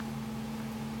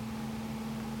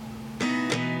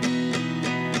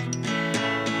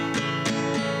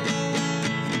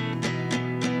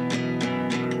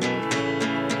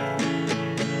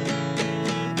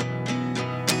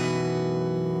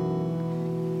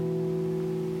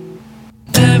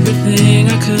Everything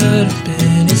I could have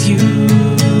been is you.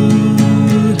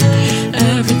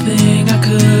 Everything I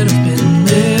could have been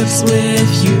lives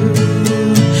with you.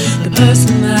 The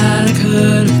person that I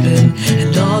could have been,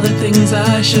 and all the things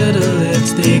I should have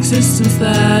lived. The existence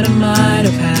that I might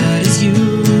have had is you.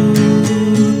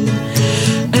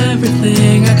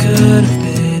 Everything I could have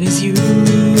been is you.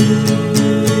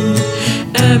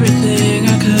 Everything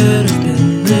I could have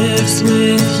been lives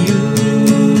with you.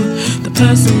 The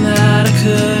person that I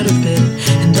could have been,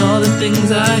 and all the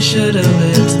things I should have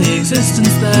lived. The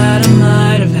existence that I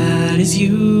might have had is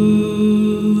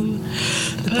you.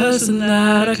 The person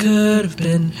that I could have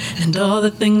been, and all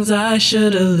the things I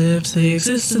should have lived. The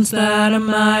existence that I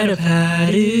might have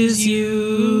had is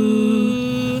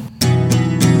you.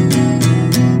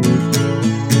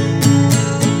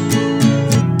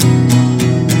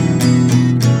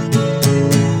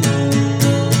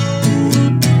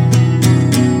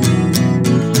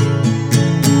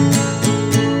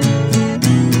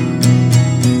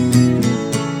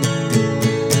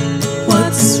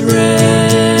 What's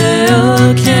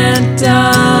real can't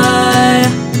die,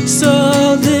 so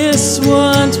this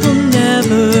want will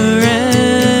never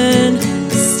end.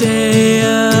 Stay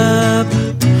up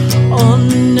all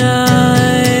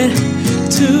night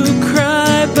to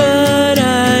cry, but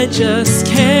I just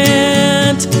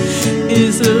can't.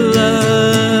 Is love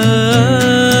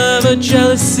a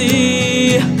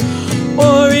jealousy,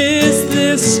 or is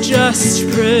this just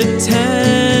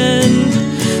pretend?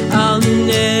 I'll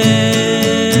never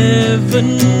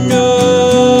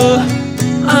know.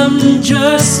 I'm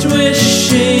just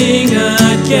wishing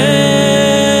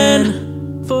again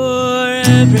for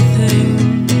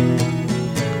everything,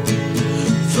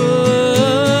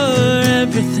 for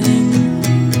everything,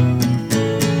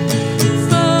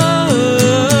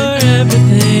 for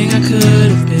everything I could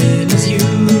have been is you.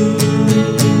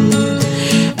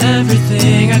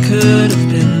 Everything I could have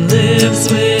been lives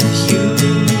with you.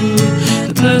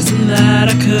 The person that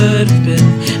I could have been,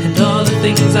 and all the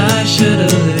things I should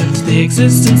have lived. The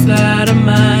existence that I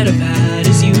might have had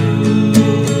is you.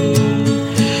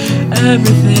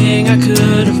 Everything I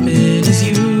could have been is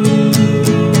you.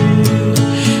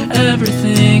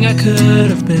 Everything I could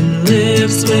have been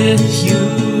lives with you.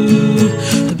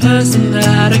 The person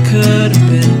that I could have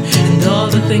been, and all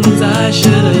the things I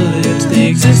should have lived. The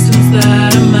existence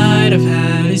that I might have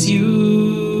had is you.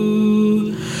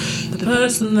 The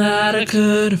person that I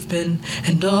could have been,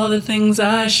 and all the things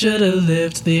I should have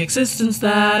lived. The existence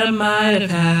that I might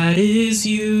have had is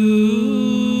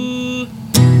you.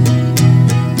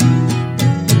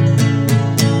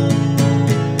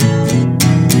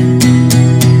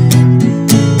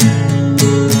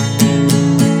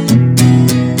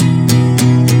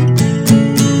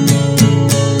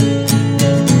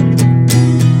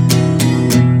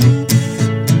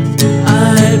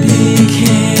 I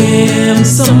became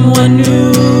someone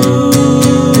new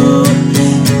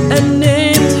and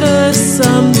named her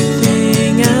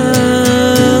something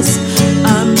else.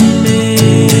 I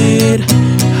made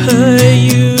her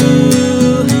you,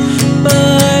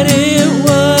 but it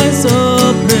was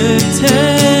all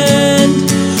pretend.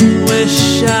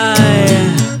 Wish I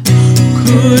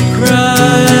could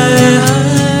cry,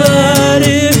 but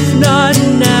if not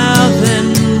now, then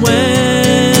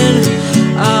when?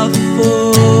 I'll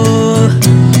fall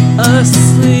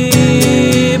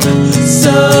asleep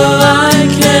so I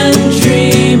can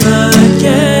dream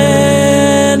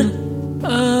again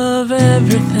of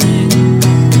everything,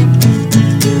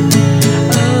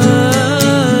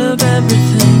 of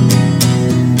everything,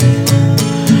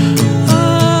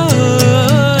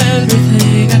 oh,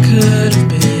 everything I could have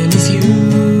been is you.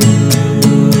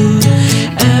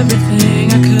 Everything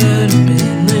I could have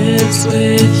been lives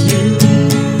with you.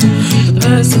 The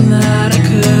person that I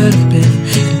could have been,